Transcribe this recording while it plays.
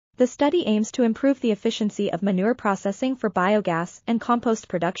The study aims to improve the efficiency of manure processing for biogas and compost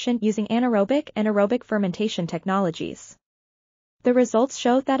production using anaerobic and aerobic fermentation technologies. The results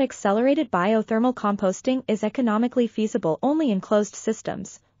show that accelerated biothermal composting is economically feasible only in closed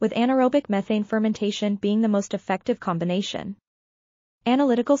systems, with anaerobic methane fermentation being the most effective combination.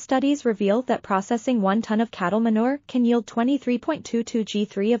 Analytical studies reveal that processing 1 ton of cattle manure can yield 23.22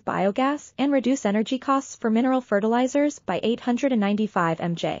 G3 of biogas and reduce energy costs for mineral fertilizers by 895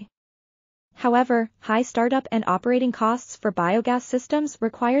 mJ. However, high startup and operating costs for biogas systems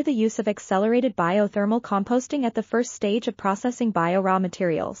require the use of accelerated biothermal composting at the first stage of processing bio-raw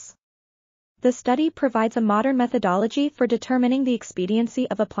materials. The study provides a modern methodology for determining the expediency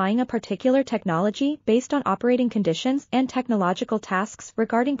of applying a particular technology based on operating conditions and technological tasks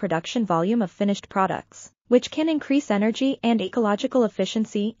regarding production volume of finished products, which can increase energy and ecological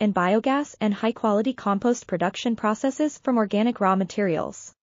efficiency in biogas and high-quality compost production processes from organic raw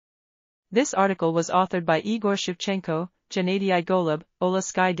materials. This article was authored by Igor, Shevchenko, Gennadii, Golub, Oleh,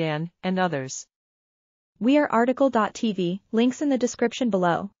 Skydan, and others. We are RTCLTV, links in the description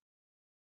below.